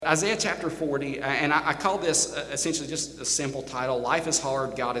Isaiah chapter 40, and I call this essentially just a simple title, Life is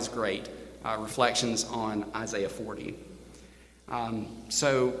Hard, God is Great, Reflections on Isaiah 40.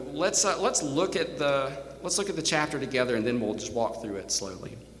 So let's look at the chapter together, and then we'll just walk through it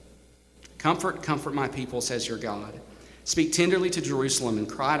slowly. Comfort, comfort my people, says your God. Speak tenderly to Jerusalem and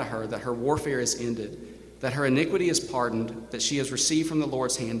cry to her that her warfare is ended, that her iniquity is pardoned, that she has received from the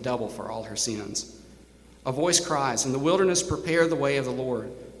Lord's hand double for all her sins. A voice cries, in the wilderness prepare the way of the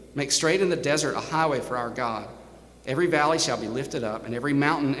Lord. Make straight in the desert a highway for our God. Every valley shall be lifted up, and every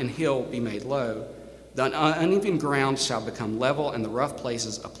mountain and hill be made low. The uneven ground shall become level, and the rough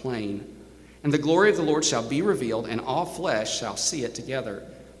places a plain. And the glory of the Lord shall be revealed, and all flesh shall see it together,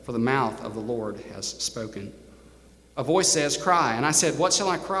 for the mouth of the Lord has spoken. A voice says, cry, and I said, what shall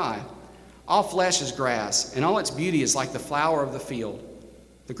I cry? All flesh is grass, and all its beauty is like the flower of the field.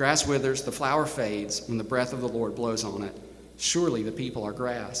 The grass withers, the flower fades, when the breath of the Lord blows on it. Surely the people are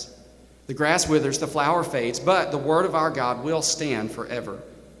grass. The grass withers, the flower fades, but the word of our God will stand forever.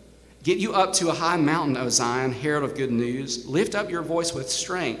 Get you up to a high mountain, O Zion, herald of good news. Lift up your voice with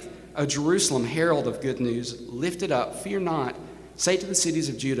strength, O Jerusalem, herald of good news. Lift it up, fear not. Say to the cities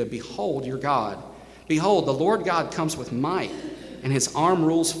of Judah, behold your God. Behold, the Lord God comes with might, and his arm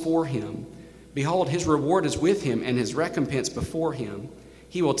rules for him. Behold, his reward is with him, and his recompense before him.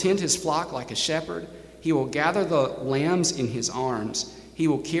 He will tend his flock like a shepherd. He will gather the lambs in his arms. He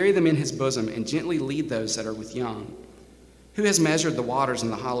will carry them in his bosom and gently lead those that are with young. Who has measured the waters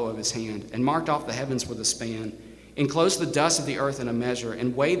in the hollow of his hand and marked off the heavens with a span, enclosed the dust of the earth in a measure,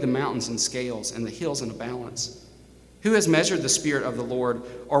 and weighed the mountains in scales and the hills in a balance? Who has measured the Spirit of the Lord,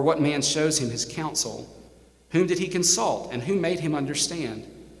 or what man shows him his counsel? Whom did he consult, and who made him understand?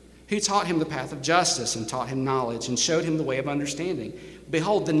 Who taught him the path of justice and taught him knowledge and showed him the way of understanding?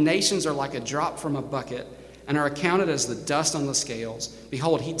 Behold, the nations are like a drop from a bucket and are accounted as the dust on the scales.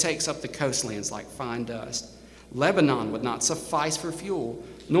 Behold, he takes up the coastlands like fine dust. Lebanon would not suffice for fuel,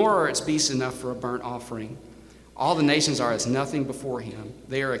 nor are its beasts enough for a burnt offering. All the nations are as nothing before him.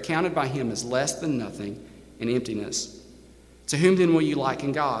 They are accounted by him as less than nothing in emptiness. To whom then will you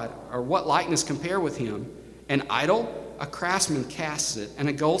liken God? Or what likeness compare with him? An idol? A craftsman casts it, and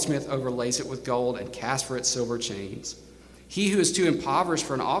a goldsmith overlays it with gold and casts for it silver chains. He who is too impoverished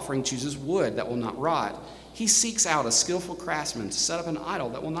for an offering chooses wood that will not rot. He seeks out a skillful craftsman to set up an idol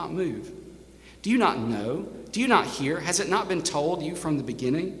that will not move. Do you not know? Do you not hear? Has it not been told you from the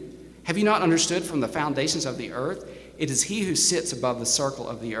beginning? Have you not understood from the foundations of the earth? It is he who sits above the circle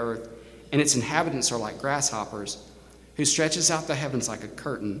of the earth, and its inhabitants are like grasshoppers, who stretches out the heavens like a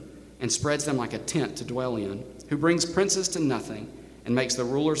curtain and spreads them like a tent to dwell in, who brings princes to nothing and makes the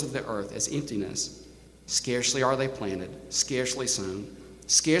rulers of the earth as emptiness. Scarcely are they planted, scarcely sown,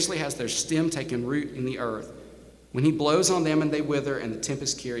 scarcely has their stem taken root in the earth, when he blows on them and they wither, and the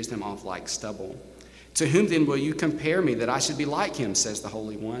tempest carries them off like stubble. To whom then will you compare me that I should be like him, says the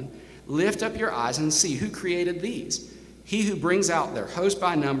Holy One? Lift up your eyes and see who created these. He who brings out their host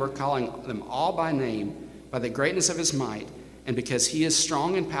by number, calling them all by name, by the greatness of his might, and because he is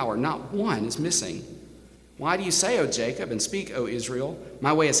strong in power, not one is missing. Why do you say, O Jacob, and speak, O Israel,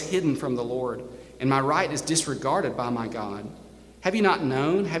 my way is hidden from the Lord, and my right is disregarded by my God? Have you not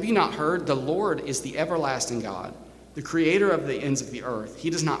known? Have you not heard? The Lord is the everlasting God, the creator of the ends of the earth. He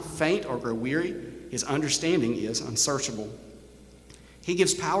does not faint or grow weary. His understanding is unsearchable. He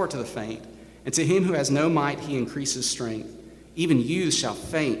gives power to the faint, and to him who has no might he increases strength. Even youths shall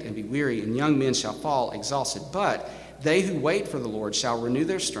faint and be weary, and young men shall fall exhausted. But they who wait for the Lord shall renew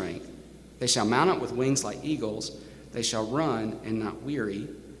their strength. They shall mount up with wings like eagles. They shall run and not weary.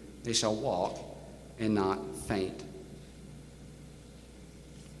 They shall walk and not faint.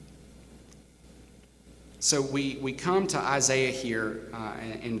 So we come to Isaiah here,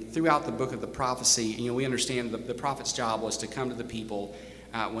 and throughout the book of the prophecy, we understand the prophet's job was to come to the people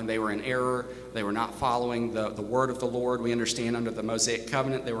when they were in error, they were not following the word of the Lord. We understand under the Mosaic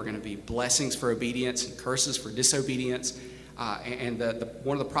covenant there were going to be blessings for obedience and curses for disobedience. And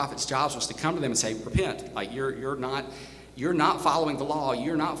one of the prophet's jobs was to come to them and say, repent. Like you're not following the law.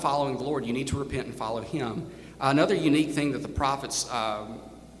 You're not following the Lord. You need to repent and follow him. Another unique thing that the prophets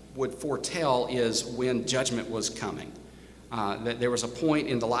would foretell is when judgment was coming. That there was a point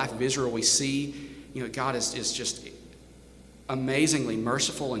in the life of Israel we see, God is just amazingly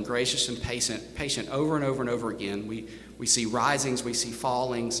merciful and gracious and patient over and over and over again. We see risings, we see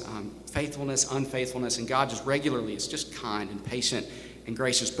fallings, faithfulness, unfaithfulness, and God just regularly is just kind and patient and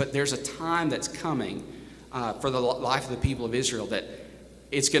gracious. But there's a time that's coming for the life of the people of Israel that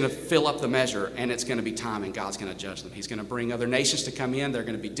it's going to fill up the measure, and it's going to be time, and God's going to judge them. He's going to bring other nations to come in. They're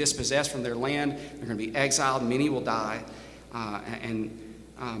going to be dispossessed from their land. They're going to be exiled. Many will die. And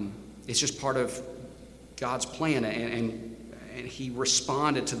It's just part of God's plan, and he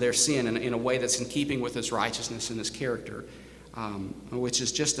responded to their sin in a way that's in keeping with his righteousness and his character, which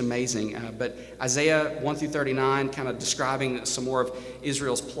is just amazing. But Isaiah 1 through 39 kind of describing some more of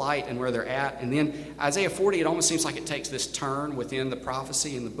Israel's plight and where they're at. And then Isaiah 40, it almost seems like it takes this turn within the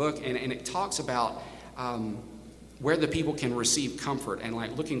prophecy in the book, and it talks about where the people can receive comfort and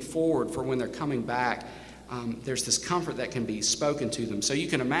like looking forward for when they're coming back. There's this comfort that can be spoken to them. So you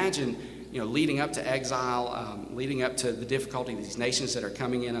can imagine, leading up to exile, leading up to the difficulty of these nations that are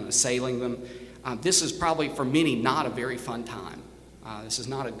coming in and assailing them. This is probably for many not a very fun time. This is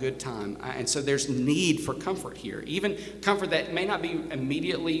not a good time. And so there's need for comfort here, even comfort that may not be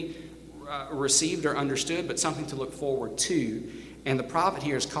immediately received or understood, but something to look forward to. And the prophet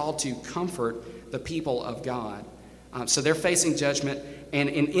here is called to comfort the people of God. So they're facing judgment. And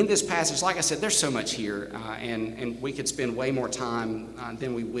in this passage, like I said, there's so much here, and we could spend way more time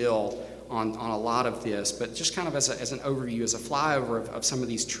than we will on a lot of this. But just kind of as an overview, as a flyover of some of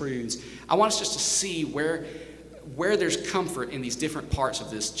these truths, I want us just to see where there's comfort in these different parts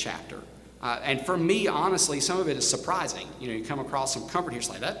of this chapter. And for me, honestly, some of it is surprising. You come across some comfort here, it's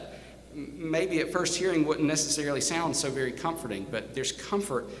like that. Maybe at first hearing wouldn't necessarily sound so very comforting, but there's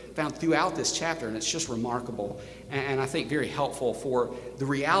comfort found throughout this chapter, and it's just remarkable, and I think very helpful for the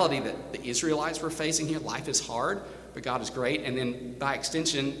reality that the Israelites were facing here. Life is hard, but God is great, and then by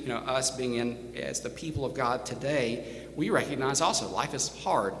extension, us being in as the people of God today, we recognize also life is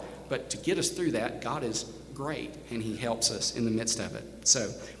hard, but to get us through that, God is great, and he helps us in the midst of it. So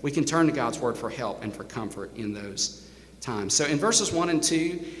we can turn to God's word for help and for comfort in those times. So in verses 1 and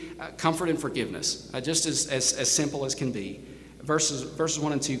 2, comfort and forgiveness, just as simple as can be. Verses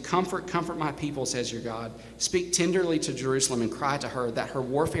 1 and 2, comfort my people, says your God. Speak tenderly to Jerusalem and cry to her that her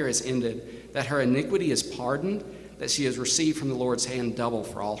warfare is ended, that her iniquity is pardoned, that she has received from the Lord's hand double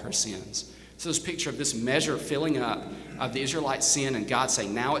for all her sins. So this picture of this measure filling up of the Israelites' sin, and God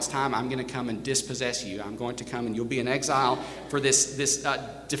saying, now it's time, I'm going to come and dispossess you. I'm going to come and you'll be in exile for this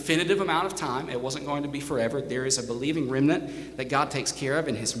definitive amount of time. It wasn't going to be forever. There is a believing remnant that God takes care of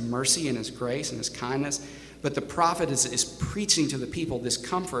in his mercy and his grace and his kindness. But the prophet is preaching to the people this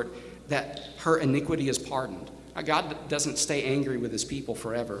comfort that her iniquity is pardoned. God doesn't stay angry with his people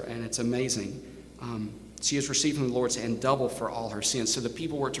forever, and it's amazing. She has received from the Lord's hand double for all her sins. So the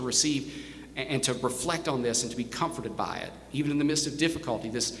people were to receive and to reflect on this and to be comforted by it, even in the midst of difficulty,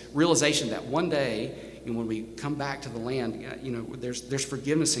 this realization that one day, when we come back to the land, there's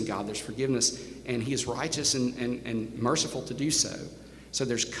forgiveness in God, there's forgiveness, and he is righteous and merciful to do so. So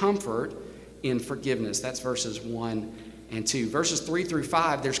there's comfort in forgiveness. That's verses 1 and 2. Verses 3 through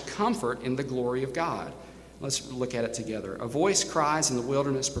 5, there's comfort in the glory of God. Let's look at it together. A voice cries in the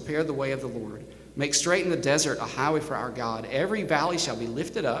wilderness, prepare the way of the Lord. Make straight in the desert a highway for our God. Every valley shall be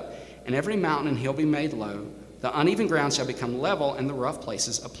lifted up, and every mountain and hill be made low. The uneven ground shall become level, and the rough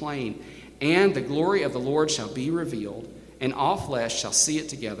places a plain. And the glory of the Lord shall be revealed, and all flesh shall see it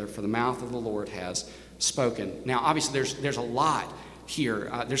together, for the mouth of the Lord has spoken. Now, obviously, there's a lot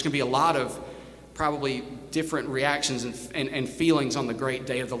here. There's going to be a lot of probably different reactions and feelings on the great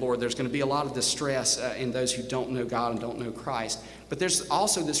day of the Lord. There's going to be a lot of distress in those who don't know God and don't know Christ. But there's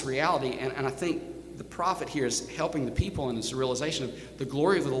also this reality, and I think the prophet here is helping the people in this realization of the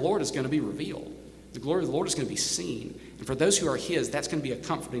glory of the Lord is going to be revealed. The glory of the Lord is going to be seen. And for those who are his, that's going to be a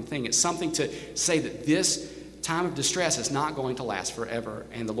comforting thing. It's something to say that this time of distress is not going to last forever,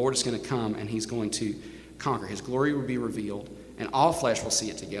 and the Lord is going to come and he's going to conquer. His glory will be revealed, and all flesh will see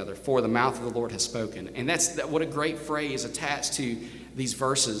it together, for the mouth of the Lord has spoken. And what a great phrase attached to these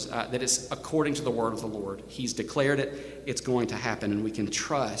verses, that it's according to the word of the Lord. He's declared it, it's going to happen, and we can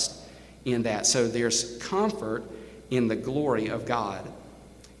trust in that. So there's comfort in the glory of God.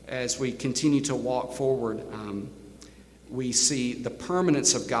 As we continue to walk forward, we see the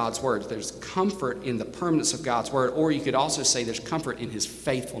permanence of God's word. There's comfort in the permanence of God's word, or you could also say there's comfort in his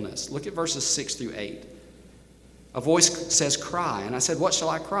faithfulness. Look at verses 6 through 8. A voice says, cry. And I said, what shall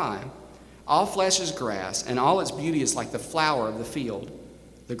I cry? All flesh is grass, and all its beauty is like the flower of the field.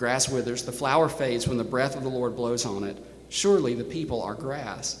 The grass withers, the flower fades when the breath of the Lord blows on it. Surely the people are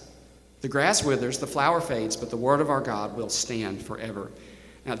grass. The grass withers, the flower fades, but the word of our God will stand forever.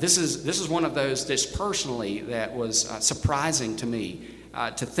 Now, this is one of those, just personally, that was surprising to me,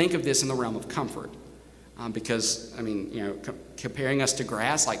 to think of this in the realm of comfort. Because, comparing us to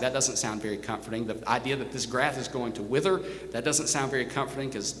grass, that doesn't sound very comforting. The idea that this grass is going to wither, that doesn't sound very comforting,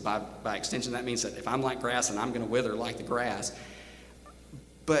 because by extension, that means that if I'm like grass, and I'm going to wither like the grass.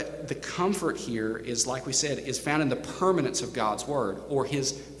 But the comfort here is, like we said, is found in the permanence of God's word, or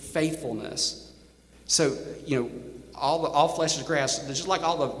his faithfulness. So, all flesh is grass. Just like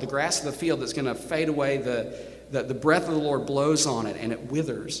all the grass of the field that's going to fade away, the breath of the Lord blows on it and it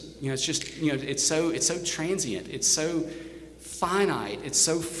withers. It's just, it's so transient. It's so finite. It's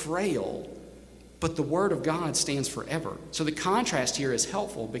so frail. But the Word of God stands forever. So the contrast here is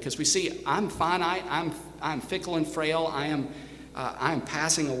helpful because we see I'm finite, I'm fickle and frail, I am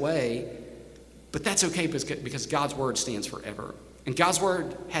passing away, but that's okay because God's Word stands forever. And God's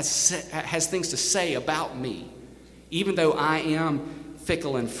Word has things to say about me. Even though I am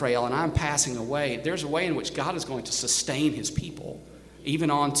fickle and frail and I'm passing away, there's a way in which God is going to sustain His people, even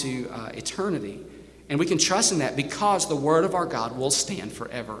on to eternity. And we can trust in that because the Word of our God will stand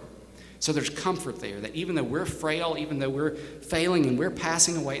forever. So there's comfort there that even though we're frail, even though we're failing and we're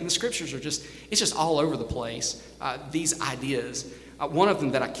passing away, and the Scriptures it's just all over the place, these ideas. One of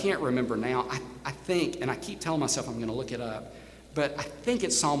them that I can't remember now, I think, and I keep telling myself I'm going to look it up, but I think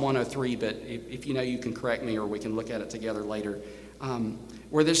it's Psalm 103, but if you know, you can correct me or we can look at it together later,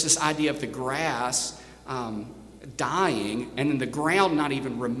 where there's this idea of the grass dying and then the ground not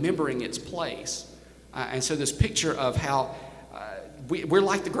even remembering its place. And so this picture of how we're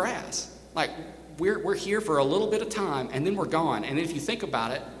like the grass. Like we're here for a little bit of time and then we're gone. And if you think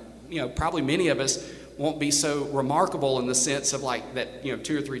about it, probably many of us won't be so remarkable in the sense of like that,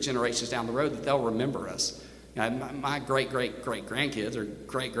 2 or 3 generations down the road that they'll remember us. My great-great-great-grandkids or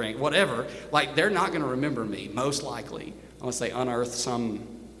great-grand, whatever, like they're not going to remember me, most likely, unless they unearth some,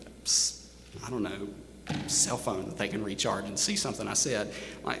 I don't know, cell phone that they can recharge and see something I said.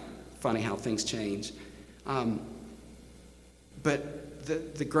 Like, funny how things change. But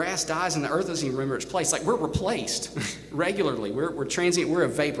the grass dies and the earth doesn't even remember its place. Like, we're replaced regularly. We're transient. We're a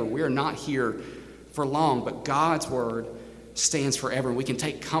vapor. We are not here for long, but God's Word stands forever, and we can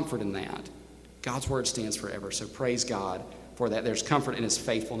take comfort in that. God's Word stands forever, so praise God for that. There's comfort in His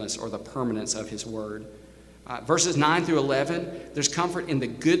faithfulness or the permanence of His Word. Verses 9 through 11, there's comfort in the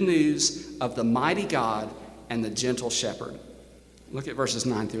good news of the mighty God and the gentle shepherd. Look at verses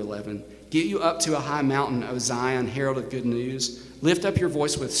 9 through 11. Get you up to a high mountain, O Zion, herald of good news. Lift up your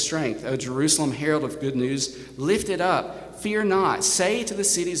voice with strength, O Jerusalem, herald of good news. Lift it up, fear not. Say to the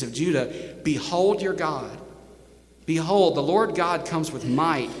cities of Judah, behold your God. Behold, the Lord God comes with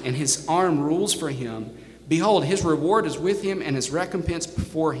might, and His arm rules for Him. Behold, His reward is with Him, and His recompense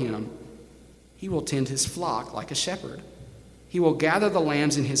before Him. He will tend His flock like a shepherd. He will gather the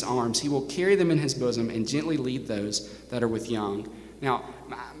lambs in His arms. He will carry them in His bosom and gently lead those that are with young. Now,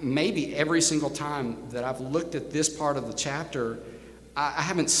 maybe every single time that I've looked at this part of the chapter, I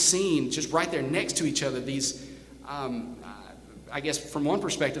haven't seen just right there next to each other these, I guess from one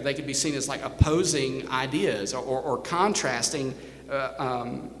perspective, they could be seen as like opposing ideas or contrasting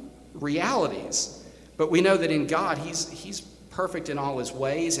realities. But we know that in God, He's perfect in all His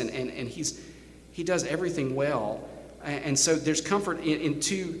ways, and He does everything well. And so there's comfort in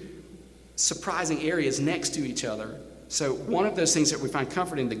two surprising areas next to each other. So one of those things that we find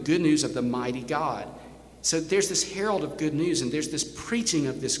comfort in, the good news of the mighty God. So there's this herald of good news, and there's this preaching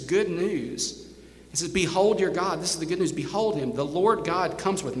of this good news. It says, behold your God. This is the good news. Behold Him. The Lord God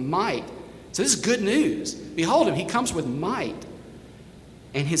comes with might. So this is good news. Behold Him. He comes with might.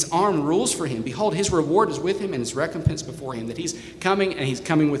 And His arm rules for Him. Behold, His reward is with Him and His recompense before Him. That He's coming, and He's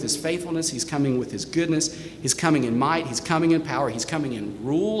coming with His faithfulness. He's coming with His goodness. He's coming in might. He's coming in power. He's coming in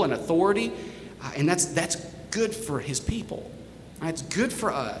rule and authority. And that's good for His people. It's good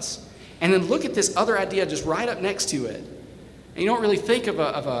for us. And then look at this other idea just right up next to it. And you don't really think of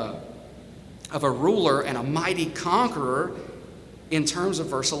a ruler and a mighty conqueror in terms of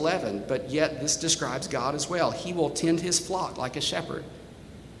verse 11, but yet this describes God as well. He will tend His flock like a shepherd.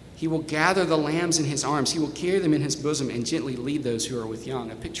 He will gather the lambs in His arms. He will carry them in His bosom and gently lead those who are with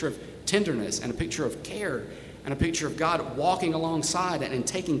young. A picture of tenderness and a picture of care and a picture of God walking alongside and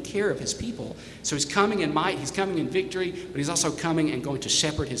taking care of His people. So He's coming in might, He's coming in victory, but He's also coming and going to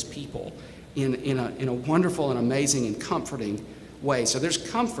shepherd His people in a wonderful and amazing and comforting way. So there's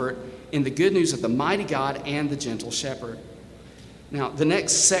comfort in the good news of the mighty God and the gentle shepherd. Now, the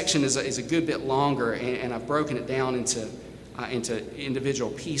next section is a good bit longer, and I've broken it down into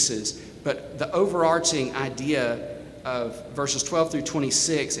individual pieces. But the overarching idea of verses 12 through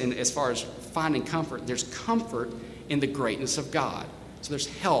 26, and as far as finding comfort, there's comfort in the greatness of God. So there's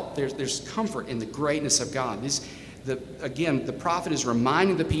help, there's comfort in the greatness of God. Again, the prophet is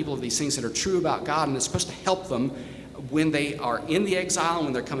reminding the people of these things that are true about God, and it's supposed to help them when they are in the exile and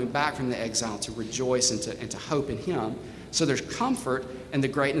when they're coming back from the exile to rejoice and to hope in Him. So there's comfort in the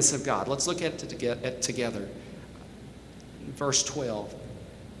greatness of God. Let's look at it together. Verse 12.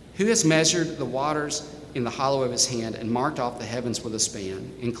 Who has measured the waters in the hollow of his hand, and marked off the heavens with a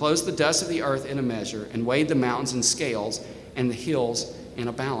span, enclosed the dust of the earth in a measure, and weighed the mountains in scales, and the hills in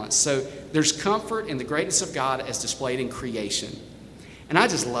a balance. So there's comfort in the greatness of God as displayed in creation. And I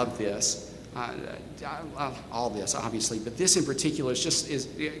just love this. All this, obviously, but this in particular is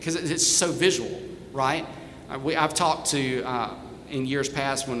because it's so visual, right? I've talked to, in years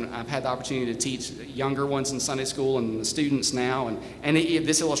past when I've had the opportunity to teach younger ones in Sunday school and the students now, and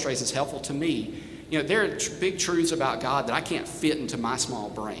this illustration is helpful to me. There are big truths about God that I can't fit into my small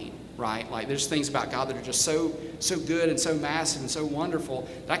brain, right? Like there's things about God that are just so good and so massive and so wonderful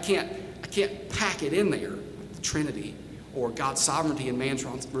that I can't pack it in there. The Trinity, or God's sovereignty and man's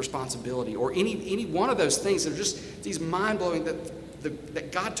responsibility, or any one of those things that are just these mind-blowing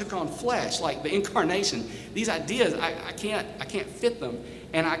that God took on flesh, like the incarnation. These ideas, I can't fit them.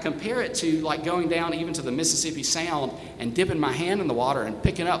 And I compare it to like going down even to the Mississippi Sound and dipping my hand in the water and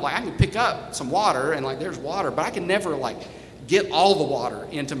picking up, like I can pick up some water and like there's water, but I can never like get all the water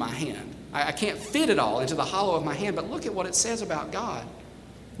into my hand. I can't fit it all into the hollow of my hand, but look at what it says about God.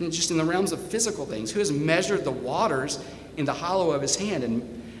 And just in the realms of physical things, who has measured the waters in the hollow of his hand.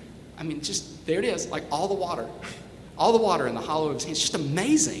 And I mean, just there it is, like all the water in the hollow of his hand. It's just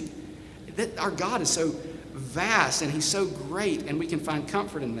amazing that our God is so vast and he's so great, and we can find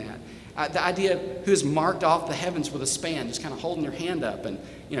comfort in that. The idea of who has marked off the heavens with a span, just kind of holding your hand up and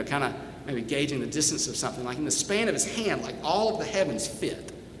kind of maybe gauging the distance of something. Like in the span of his hand, like all of the heavens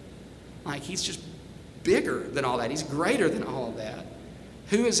fit. Like he's just bigger than all that. He's greater than all of that.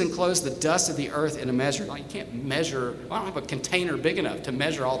 Who has enclosed the dust of the earth in a measure? Like you can't measure, I don't have a container big enough to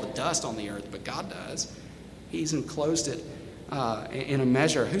measure all the dust on the earth, but God does. He's enclosed it in a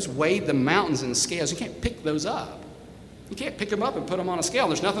measure. Who's weighed the mountains in scales? You can't pick those up. You can't pick them up and put them on a scale.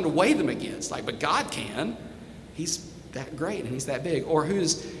 There's nothing to weigh them against. But God can. He's that great and he's that big. Or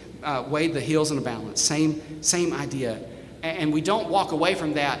who's weighed the hills in a balance? Same idea. And we don't walk away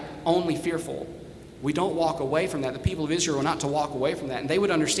from that only fearful. We don't walk away from that. The people of Israel are not to walk away from that. And they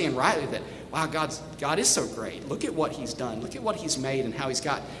would understand rightly that, wow, God is so great. Look at what he's done. Look at what he's made and how he's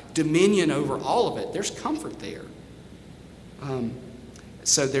got dominion over all of it. There's comfort there.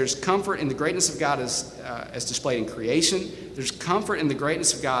 So there's comfort in the greatness of God as displayed in creation. There's comfort in the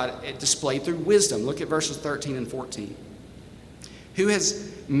greatness of God displayed through wisdom. Look at verses 13 and 14. Who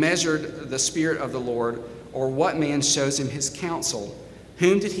has measured the Spirit of the Lord, or what man shows him his counsel?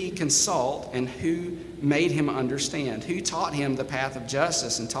 Whom did he consult, and who made him understand? Who taught him the path of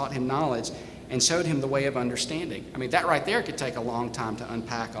justice and taught him knowledge and showed him the way of understanding? I mean, that right there could take a long time to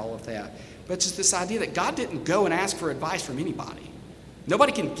unpack all of that. But just this idea that God didn't go and ask for advice from anybody.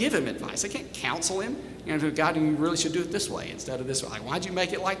 Nobody can give him advice. They can't counsel him. God, you really should do it this way instead of this way. Like, why'd you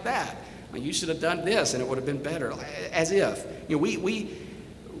make it like that? Well, you should have done this and it would have been better. As if.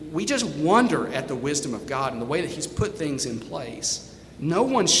 We just wonder at the wisdom of God and the way that he's put things in place. No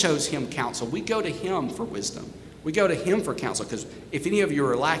one shows him counsel. We go to him for wisdom. We go to him for counsel, because if any of you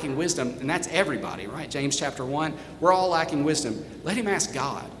are lacking wisdom, and that's everybody, right? James chapter 1, we're all lacking wisdom. Let him ask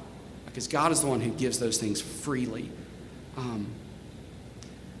God, because God is the one who gives those things freely.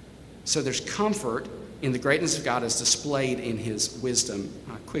 So there's comfort in the greatness of God as displayed in his wisdom.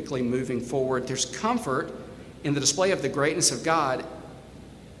 Quickly moving forward, there's comfort in the display of the greatness of God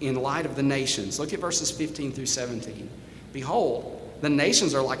in light of the nations. Look at verses 15 through 17. Behold, the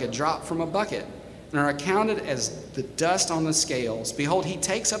nations are like a drop from a bucket and are accounted as the dust on the scales. Behold, he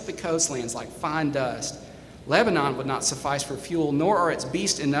takes up the coastlands like fine dust. Lebanon would not suffice for fuel, nor are its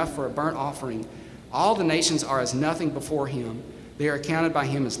beasts enough for a burnt offering. All the nations are as nothing before him. They are accounted by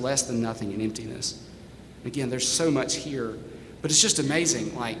him as less than nothing in emptiness. Again, there's so much here, but it's just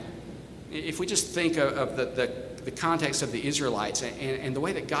amazing. Like, if we just think of the context of the Israelites and the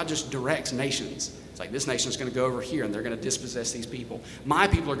way that God just directs nations. It's like, this nation is going to go over here and they're going to dispossess these people. My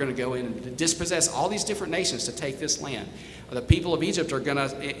people are going to go in and dispossess all these different nations to take this land. The people of Egypt are going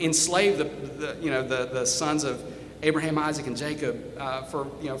to enslave the sons of Abraham, Isaac, and Jacob for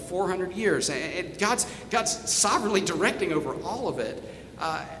 400 years. And God's sovereignly directing over all of it,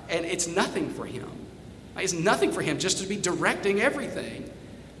 and it's nothing for him. It's nothing for him just to be directing everything.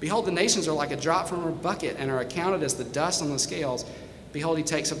 Behold, the nations are like a drop from a bucket and are accounted as the dust on the scales. Behold, he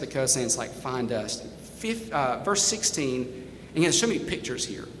takes up the coastlands like fine dust. Verse 16, and there's so many pictures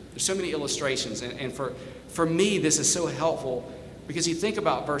here. There's so many illustrations. And for me, this is so helpful because you think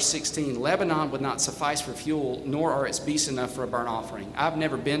about verse 16. Lebanon would not suffice for fuel, nor are its beasts enough for a burnt offering. I've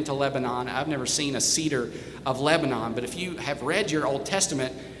never been to Lebanon. I've never seen a cedar of Lebanon. But if you have read your Old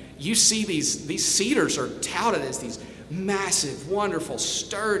Testament, you see these cedars are touted as these massive, wonderful,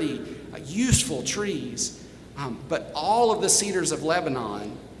 sturdy, useful trees. But all of the cedars of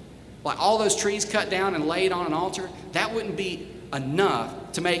Lebanon Like all those trees cut down and laid on an altar, that wouldn't be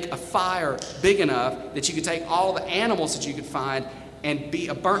enough to make a fire big enough that you could take all the animals that you could find and be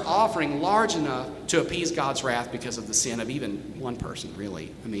a burnt offering large enough to appease God's wrath because of the sin of even one person,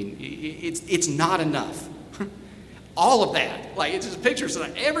 really. I mean, it's not enough. All of that, like it's just pictures of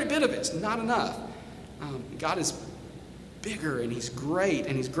that, every bit of it's not enough. God is bigger and he's great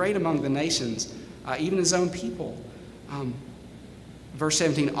among the nations, even his own people. Verse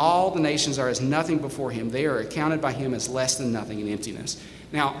 17, all the nations are as nothing before him. They are accounted by him as less than nothing in emptiness.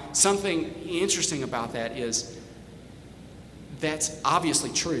 Now, something interesting about that is that's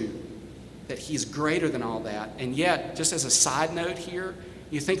obviously true, that he's greater than all that. And yet, just as a side note here,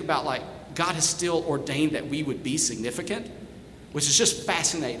 you think about like God has still ordained that we would be significant, which is just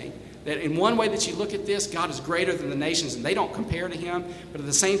fascinating. That in one way that you look at this, God is greater than the nations and they don't compare to him. But at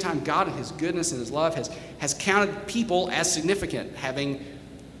the same time, God in his goodness and his love has counted people as significant, having,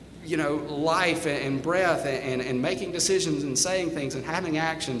 life and breath and making decisions and saying things and having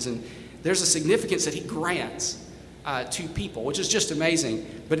actions. And there's a significance that he grants to people, which is just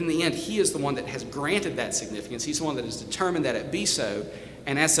amazing. But in the end, he is the one that has granted that significance. He's the one that has determined that it be so.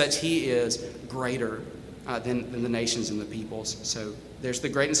 And as such, he is greater than the nations and the peoples. So there's the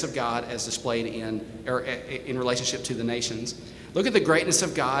greatness of God as displayed in relationship to the nations. Look at the greatness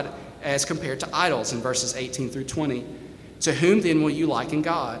of God as compared to idols in verses 18 through 20. To whom then will you liken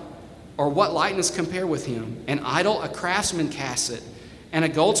God? Or what likeness compare with him? An idol, a craftsman casts it, and a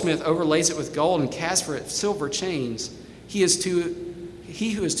goldsmith overlays it with gold and casts for it silver chains. He who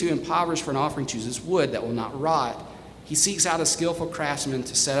is too impoverished for an offering chooses wood that will not rot. He seeks out a skillful craftsman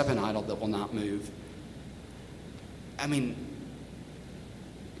to set up an idol that will not move. I mean,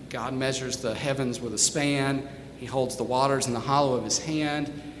 God measures the heavens with a span. He holds the waters in the hollow of his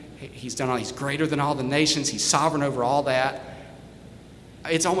hand. He's greater than all the nations. He's sovereign over all that.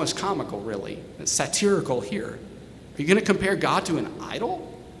 It's almost comical, really. It's satirical here. Are you going to compare God to an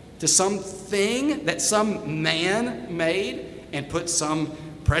idol? To something that some man made and put some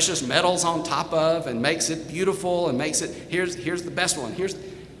precious metals on top of and makes it beautiful and makes it, here's the best one.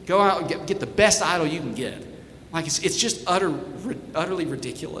 Go out and get the best idol you can get. Like it's just utterly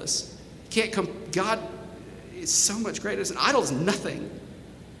ridiculous. God is so much greater. An idol is nothing.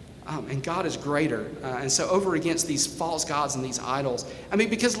 And God is greater. And so over against these false gods and these idols, I mean,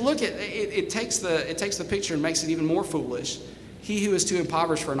 because look at it takes the picture and makes it even more foolish. He who is too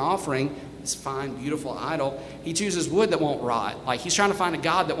impoverished for an offering, this fine, beautiful idol, he chooses wood that won't rot. Like he's trying to find a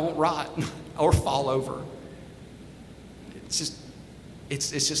God that won't rot or fall over. It's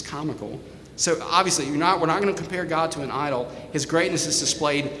just comical. So obviously, we're not going to compare God to an idol. His greatness is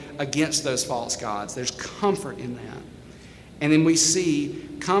displayed against those false gods. There's comfort in that. And then we see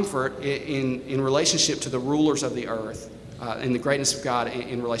comfort in relationship to the rulers of the earth, and the greatness of God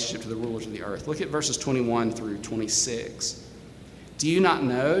in relationship to the rulers of the earth. Look at verses 21 through 26. Do you not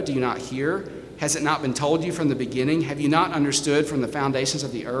know? Do you not hear? Has it not been told you from the beginning? Have you not understood from the foundations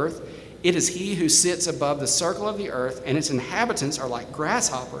of the earth? It is he who sits above the circle of the earth, and its inhabitants are like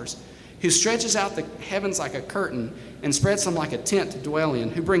grasshoppers, who stretches out the heavens like a curtain and spreads them like a tent to dwell in,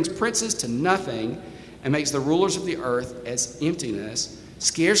 who brings princes to nothing and makes the rulers of the earth as emptiness.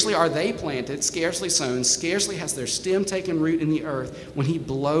 Scarcely are they planted, scarcely sown, scarcely has their stem taken root in the earth when he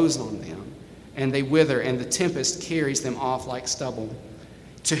blows on them, and they wither, and the tempest carries them off like stubble.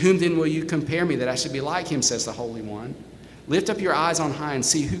 To whom then will you compare me that I should be like him, says the Holy One? Lift up your eyes on high and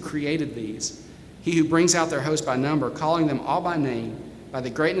see who created these. He who brings out their host by number, calling them all by name, by the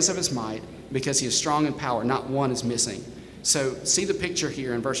greatness of his might, because he is strong in power, not one is missing. So see the picture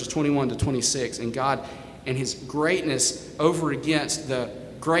here in verses 21 to 26, and God and his greatness over against the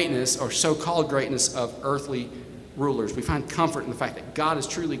greatness or so-called greatness of earthly rulers. We find comfort in the fact that God is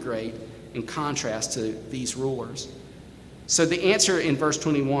truly great in contrast to these rulers. So the answer in verse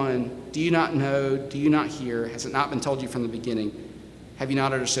 21, do you not know, do you not hear, has it not been told you from the beginning? Have you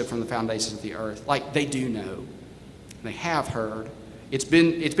not understood from the foundations of the earth? Like they do know. They have heard. It's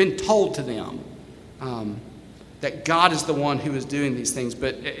been told to them that God is the one who is doing these things,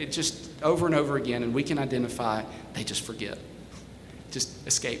 but it just over and over again, and we can identify, they just forget. It just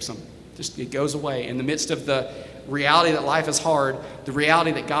escapes them. It goes away. In the midst of the reality that life is hard, the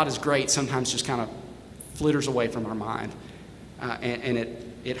reality that God is great sometimes just kind of flitters away from our mind, and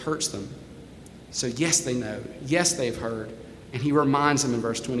it hurts them. So yes, they know. Yes, they've heard. And he reminds them in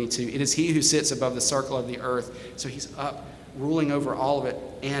verse 22, it is he who sits above the circle of the earth. So he's up, ruling over all of it,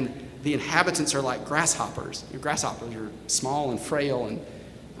 and the inhabitants are like grasshoppers. Grasshoppers are small and frail, and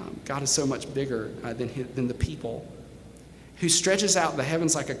God is so much bigger than the people. Who stretches out the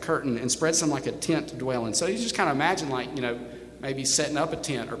heavens like a curtain and spreads them like a tent to dwell in. So you just kind of imagine maybe setting up a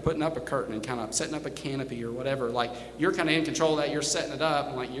tent or putting up a curtain and kind of setting up a canopy or whatever. Like, you're kind of in control of that. You're setting it up,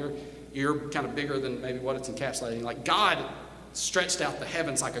 and like you're kind of bigger than maybe what it's encapsulating. Like, God stretched out the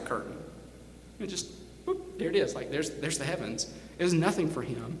heavens like a curtain. And just, whoop, there it is. Like, there's the heavens. It was nothing for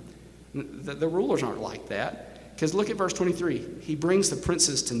him. The rulers aren't like that. Because look at verse 23. He brings the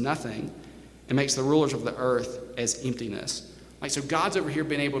princes to nothing and makes the rulers of the earth as emptiness. Like, so God's over here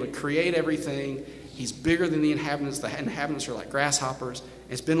being able to create everything. He's bigger than the inhabitants. The inhabitants are like grasshoppers.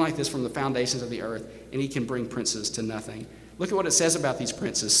 It's been like this from the foundations of the earth, and he can bring princes to nothing. Look at what it says about these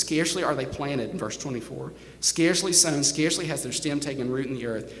princes. Scarcely are they planted, in verse 24. Scarcely sown, scarcely has their stem taken root in the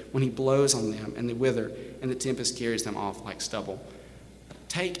earth when he blows on them, and they wither, and the tempest carries them off like stubble.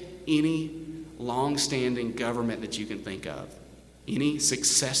 Take any long-standing government that you can think of, any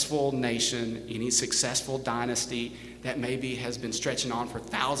successful nation, any successful dynasty that maybe has been stretching on for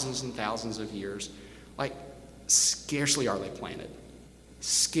thousands and thousands of years. Like, scarcely are they planted.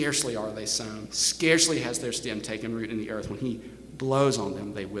 Scarcely are they sown. Scarcely has their stem taken root in the earth. When he blows on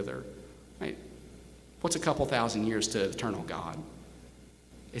them, they wither. Right? What's a couple thousand years to eternal God?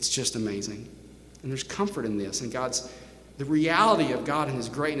 It's just amazing. And there's comfort in this, and the reality of God and his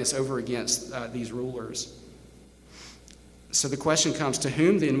greatness over against these rulers. So the question comes, to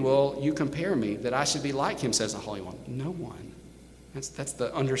whom then will you compare me, that I should be like him, says the Holy One? No one. That's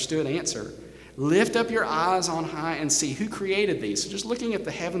the understood answer. Lift up your eyes on high and see who created these. So just looking at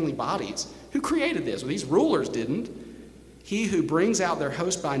the heavenly bodies. Who created this? Well, these rulers didn't. He who brings out their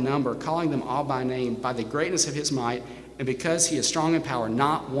host by number, calling them all by name, by the greatness of his might, and because he is strong in power,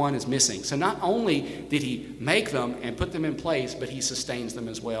 not one is missing. So not only did he make them and put them in place, but he sustains them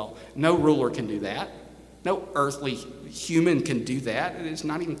as well. No ruler can do that. No earthly human can do that. It's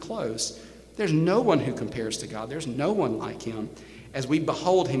not even close. There's no one who compares to God. There's no one like him as we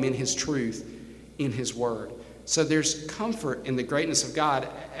behold him in his truth, in his word. So there's comfort in the greatness of God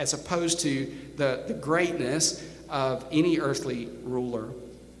as opposed to the greatness of any earthly ruler.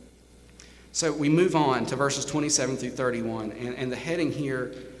 So we move on to verses 27 through 31. And the heading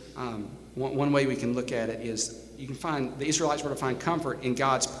here, one way we can look at it is the Israelites were to find comfort in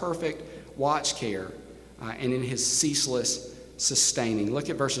God's perfect watch care and in his ceaseless sustaining. Look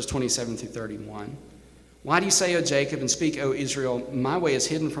at verses 27 through 31. Why do you say, O Jacob, and speak, O Israel, my way is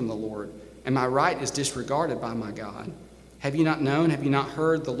hidden from the Lord, and my right is disregarded by my God? Have you not known? Have you not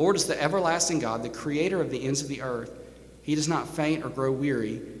heard? The Lord is the everlasting God, the creator of the ends of the earth. He does not faint or grow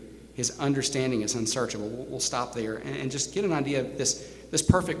weary. His understanding is unsearchable. We'll stop there and just get an idea of this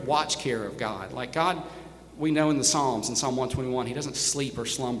perfect watch care of God. Like God, we know in the Psalms, in Psalm 121, he doesn't sleep or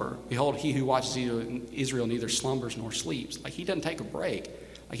slumber. Behold, he who watches Israel neither slumbers nor sleeps. Like he doesn't take a break.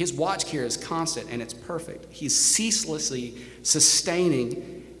 Like his watch care is constant and it's perfect. He's ceaselessly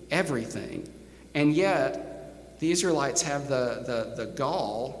sustaining everything. And yet, the Israelites have the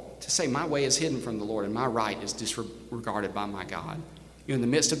gall to say, my way is hidden from the Lord and my right is disregarded by my God. You know, in the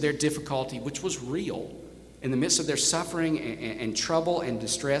midst of their difficulty, which was real, in the midst of their suffering and trouble and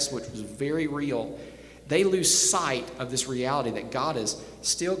distress, which was very real, they lose sight of this reality that God is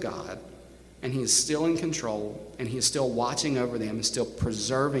still God, and he is still in control, and he is still watching over them and still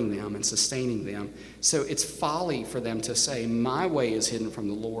preserving them and sustaining them. So it's folly for them to say, my way is hidden from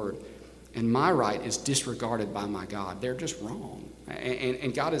the Lord, and my right is disregarded by my God. They're just wrong.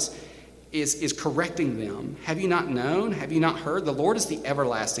 And God is correcting them. Have you not known? Have you not heard? The Lord is the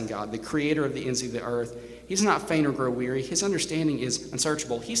everlasting God, the creator of the ends of the earth. He's not faint or grow weary. His understanding is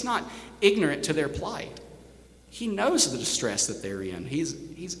unsearchable. He's not ignorant to their plight. He knows the distress that they're in. He's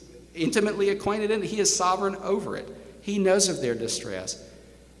intimately acquainted in it. He is sovereign over it. He knows of their distress.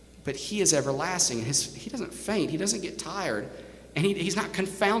 But he is everlasting. He doesn't faint. He doesn't get tired. And he's not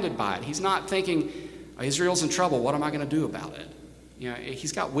confounded by it. He's not thinking, Israel's in trouble. What am I going to do about it? You know,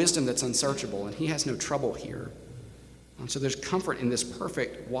 he's got wisdom that's unsearchable, and he has no trouble here. So there's comfort in this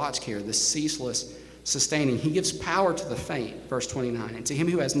perfect watch care, this ceaseless sustaining. He gives power to the faint, verse 29. And to him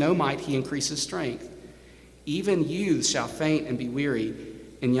who has no might, he increases strength. Even youths shall faint and be weary,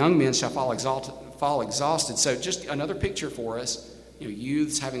 and young men shall fall exhausted. So just another picture for us. You know,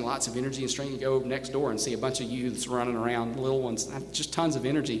 youths having lots of energy and strength. You go next door and see a bunch of youths running around, little ones, have just tons of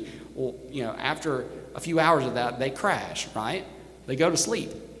energy. Well, you know, after a few hours of that, they crash, right? They go to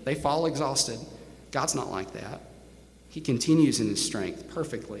sleep. They fall exhausted. God's not like that. He continues in his strength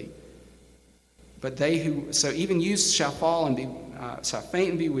perfectly. But so even youths shall shall faint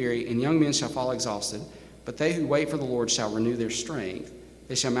and be weary, and young men shall fall exhausted. But they who wait for the Lord shall renew their strength.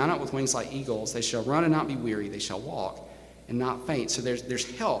 They shall mount up with wings like eagles. They shall run and not be weary. They shall walk and not faint. So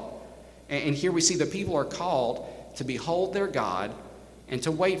there's help. And here we see the people are called to behold their God and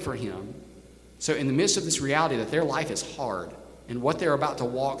to wait for him. So in the midst of this reality that their life is hard, and what they're about to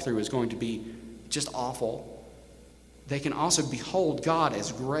walk through is going to be just awful, they can also behold God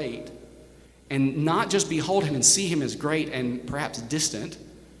as great, and not just behold him and see him as great and perhaps distant.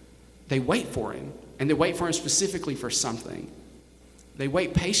 They wait for him, and they wait for him specifically for something. They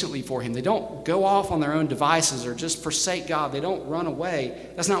wait patiently for him. They don't go off on their own devices or just forsake God. They don't run away.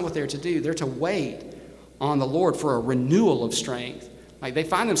 That's not what they're to do. They're to wait on the Lord for a renewal of strength. Like, they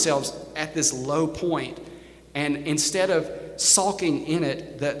find themselves at this low point, and instead of sulking in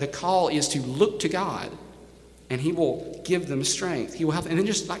it, the call is to look to God, and he will give them strength. He will help, and then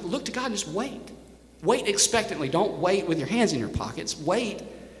just look to God and just wait. Wait expectantly. Don't wait with your hands in your pockets. Wait.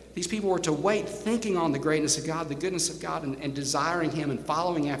 These people were to wait, thinking on the greatness of God, the goodness of God, and desiring him and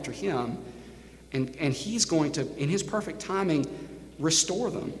following after him. And he's going to, in his perfect timing,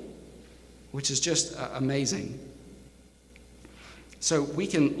 restore them, which is just amazing. So we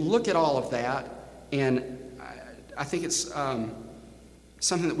can look at all of that, and I think it's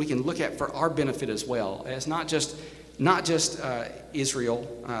something that we can look at for our benefit as well. It's not just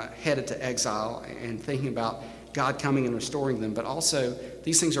Israel headed to exile and thinking about God coming and restoring them, but also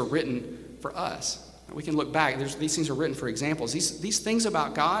these things are written for us. We can look back. These things are written for examples. These things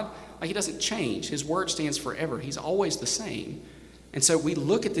about God, he doesn't change. His word stands forever. He's always the same. And so we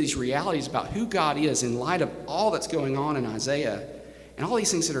look at these realities about who God is in light of all that's going on in Isaiah, and all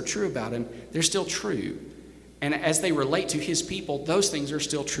these things that are true about him, they're still true. And as they relate to his people, those things are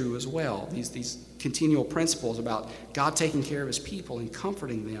still true as well. These continual principles about God taking care of his people and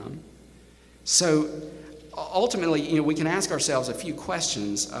comforting them. So ultimately, we can ask ourselves a few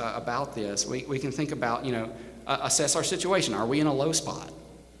questions about this. We can think about, assess our situation. Are we in a low spot?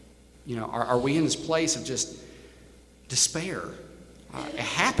 Are we in this place of just despair? It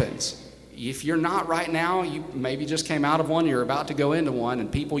happens. If you're not right now, you maybe just came out of one, you're about to go into one,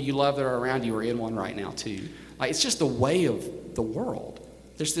 and people you love that are around you are in one right now too. It's just the way of the world.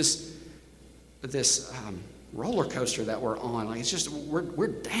 There's this roller coaster that we're on. It's just we're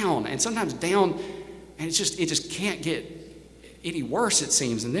down, and sometimes down, and it just can't get any worse, it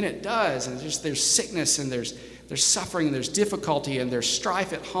seems, and then it does, and there's sickness, and there's suffering, and there's difficulty, and there's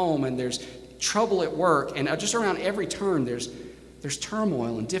strife at home, and there's trouble at work, and just around every turn there's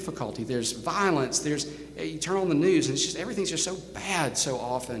turmoil and difficulty, there's violence, you turn on the news, and everything's just so bad so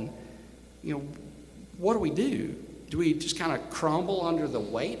often. What do? Do we just kind of crumble under the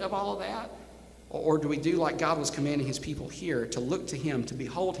weight of all of that? Or do we do like God was commanding his people here, to look to him, to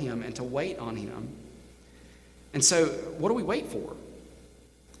behold him, and to wait on him? And so, what do we wait for?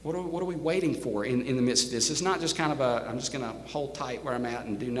 What are we waiting for in the midst of this? It's not just kind of I'm just going to hold tight where I'm at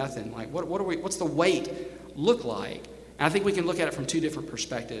and do nothing. What's the wait look like? And I think we can look at it from two different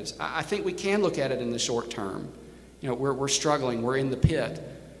perspectives. I think we can look at it in the short term. We're struggling, we're in the pit,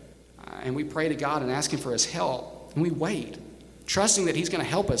 and we pray to God and ask him for his help, and we wait, trusting that he's going to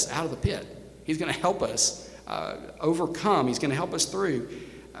help us out of the pit. He's going to help us overcome. He's going to help us through.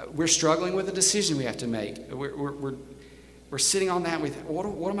 We're struggling with a decision we have to make. We're sitting on that.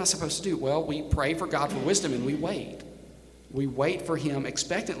 What am I supposed to do? Well, we pray for God for wisdom, and we wait. We wait for him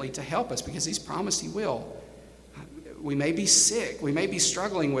expectantly to help us because he's promised he will. We may be sick. We may be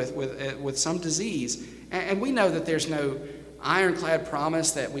struggling with some disease. And we know that there's no ironclad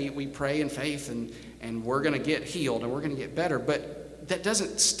promise that we pray in faith and we're going to get healed and we're going to get better. But that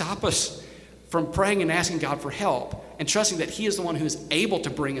doesn't stop us from praying and asking God for help and trusting that he is the one who is able to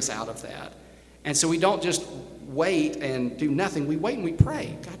bring us out of that. And so we don't just wait and do nothing. We wait and we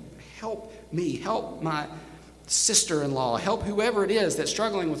pray. God, help me. Help my sister-in-law. Help whoever it is that's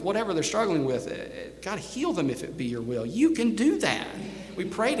struggling with whatever they're struggling with. God, heal them if it be your will. You can do that. We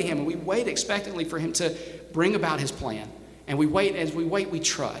pray to him and we wait expectantly for him to bring about his plan. And we wait. As we wait, we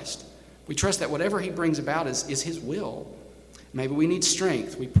trust. We trust that whatever he brings about is his will. Maybe we need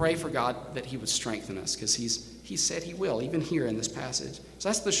strength. We pray for God that he would strengthen us because he said he will, even here in this passage. So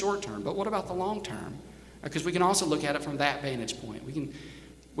that's the short term. But what about the long term? Because we can also look at it from that vantage point.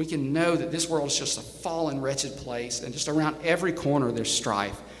 We can know that this world is just a fallen, wretched place, and just around every corner there's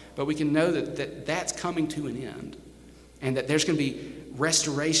strife. But we can know that that's coming to an end, and that there's going to be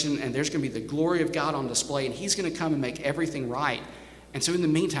restoration, and there's going to be the glory of God on display, and he's going to come and make everything right. And so in the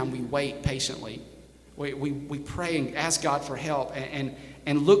meantime, we wait patiently. We pray and ask God for help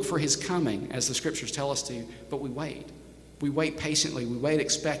and look for his coming, as the scriptures tell us to, but we wait. We wait patiently. We wait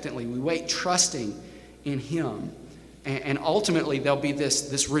expectantly. We wait trusting in him. And ultimately, there'll be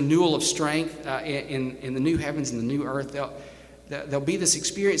this renewal of strength in the new heavens and the new earth. There'll be this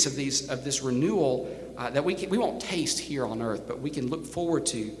experience of this renewal that we won't taste here on earth, but we can look forward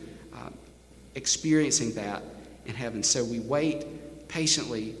to experiencing that in heaven. So we wait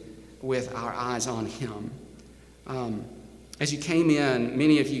patiently with our eyes on him. As you came in,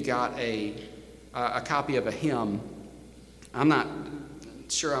 many of you got a copy of a hymn. I'm not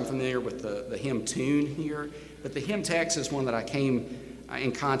sure I'm familiar with the hymn tune here, but the hymn text is one that I came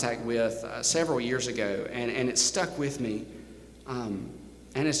in contact with several years ago, and it stuck with me. And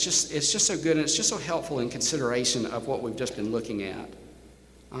it's just so good, and it's just so helpful in consideration of what we've just been looking at.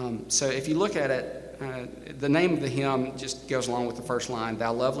 So if you look at it, the name of the hymn just goes along with the first line,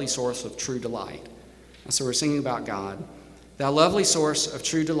 "Thou lovely source of true delight." And so we're singing about God. "Thou lovely source of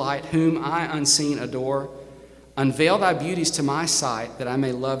true delight, whom I unseen adore, unveil thy beauties to my sight, that I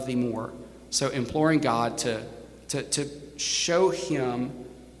may love thee more." So imploring God to show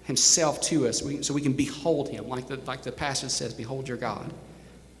himself to us, so we can behold him, like the passage says, "Behold your God."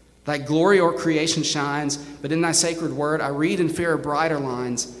 "Thy glory o'er creation shines, but in thy sacred word I read in fairer, brighter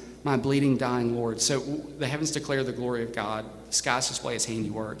lines, my bleeding, dying Lord." So the heavens declare the glory of God. The skies display his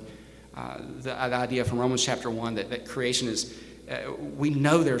handiwork. The idea from Romans chapter 1 that creation is, we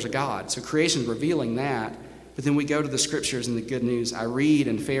know there's a God. So creation is revealing that. But then we go to the scriptures and the good news. "I read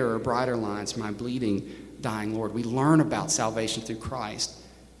in fairer, brighter lines, my bleeding, dying Lord." We learn about salvation through Christ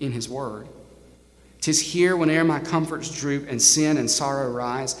in his word. "'Tis here whene'er my comforts droop and sin and sorrow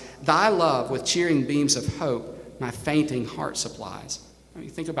rise, thy love with cheering beams of hope my fainting heart supplies." I mean,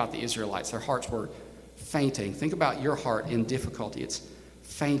 think about the Israelites. Their hearts were fainting. Think about your heart in difficulty. It's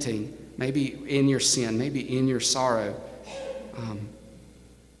fainting, maybe in your sin, maybe in your sorrow.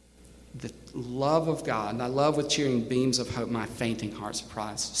 The love of God, thy love with cheering beams of hope my fainting heart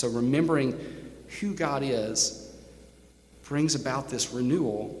supplies. So remembering who God is brings about this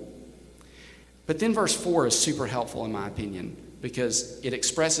renewal. But then verse 4 is super helpful in my opinion, because it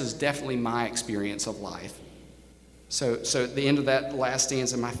expresses definitely my experience of life. So at the end of that last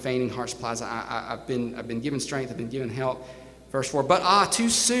stanza, "my fainting heart supplies," I've been given strength, I've been given help. Verse 4, "But too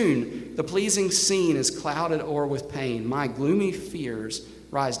soon the pleasing scene is clouded o'er with pain. My gloomy fears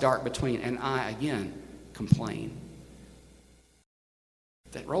rise dark between, and I again complain."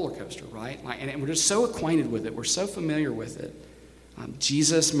 That roller coaster, right? And we're just so acquainted with it. We're so familiar with it.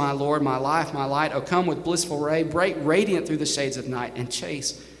 "Jesus, my Lord, my life, my light, O come with blissful ray, break radiant through the shades of night, and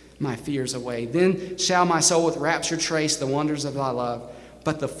chase my fears away. Then shall my soul with rapture trace the wonders of thy love,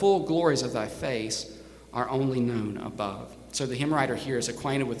 but the full glories of thy face are only known above." So the hymn writer here is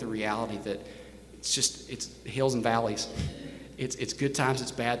acquainted with the reality that it's hills and valleys. It's good times,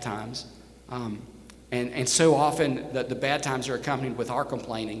 it's bad times. And so often the bad times are accompanied with our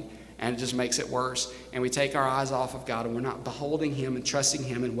complaining, and it just makes it worse. And we take our eyes off of God, and we're not beholding him and trusting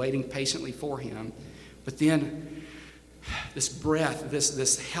him and waiting patiently for him. But then this breath,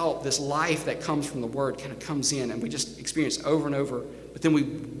 this help, this life that comes from the word kind of comes in, and we just experience over and over. But then we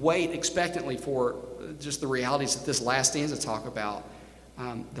wait expectantly for just the realities that this last stanza talk about.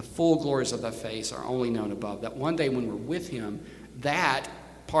 The full glories of thy face are only known above. That one day when we're with him, that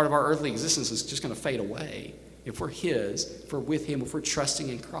part of our earthly existence is just going to fade away. If we're his, if we're with him, if we're trusting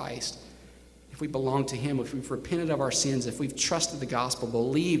in Christ, if we belong to him, if we've repented of our sins, if we've trusted the gospel,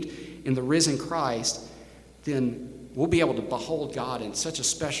 believed in the risen Christ, then we'll be able to behold God in such a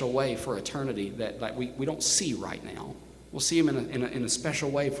special way for eternity that we don't see right now. We'll see him in a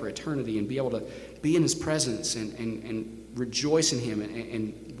special way for eternity and be able to be in his presence and rejoice in him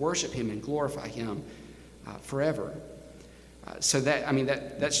and worship him and glorify him forever. So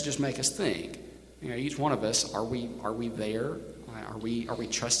that should just make us think. Each one of us, are we there? Are we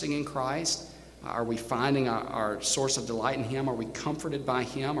trusting in Christ? Are we finding our source of delight in him? Are we comforted by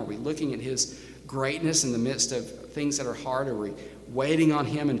him? Are we looking at his greatness in the midst of things that are hard? Are we waiting on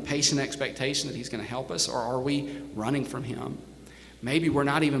him in patient expectation that he's going to help us? Or are we running from him? Maybe we're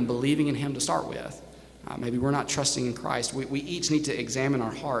not even believing in him to start with. Maybe we're not trusting in Christ. We each need to examine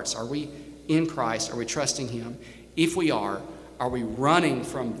our hearts. Are we in Christ? Are we trusting him? If we are we running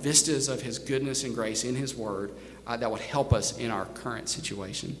from vistas of his goodness and grace in his word that would help us in our current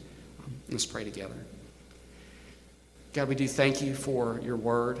situation? Let's pray together. God, we do thank you for your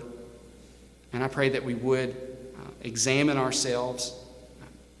word. And I pray that we would examine ourselves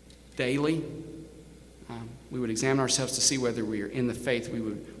daily. We would examine ourselves to see whether we are in the faith. We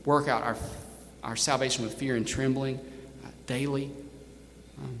would work out our salvation with fear and trembling daily.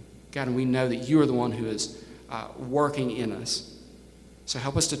 God, and we know that you are the one who is working in us. So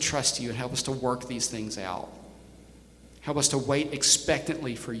help us to trust you and help us to work these things out. Help us to wait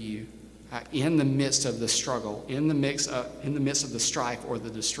expectantly for you in the midst of the struggle, in the midst of the strife or the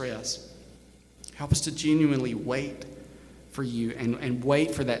distress. Help us to genuinely wait for you and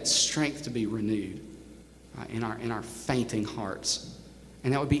wait for that strength to be renewed in our fainting hearts.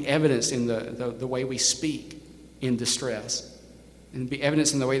 And that would be evidenced in the way we speak in distress. and be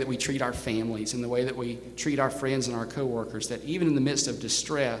evidence in the way that we treat our families, in the way that we treat our friends and our coworkers, that even in the midst of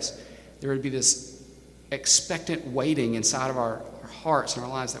distress, there would be this expectant waiting inside of our hearts and our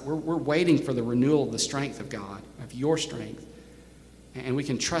lives, that we're waiting for the renewal of the strength of God, of your strength. And we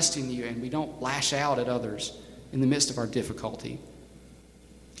can trust in you, and we don't lash out at others in the midst of our difficulty.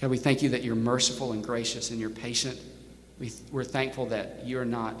 God, we thank you that you're merciful and gracious and you're patient. We're thankful that you're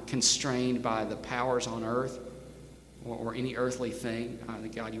not constrained by the powers on earth or any earthly thing.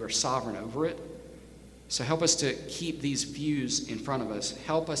 That God, you are sovereign over it. So help us to keep these views in front of us.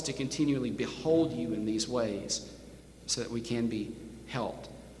 Help us to continually behold you in these ways so that we can be helped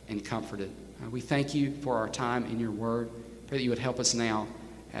and comforted. We thank you for our time in your word. Pray that you would help us now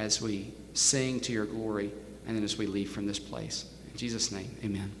as we sing to your glory and then as we leave from this place. In Jesus' name,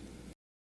 amen.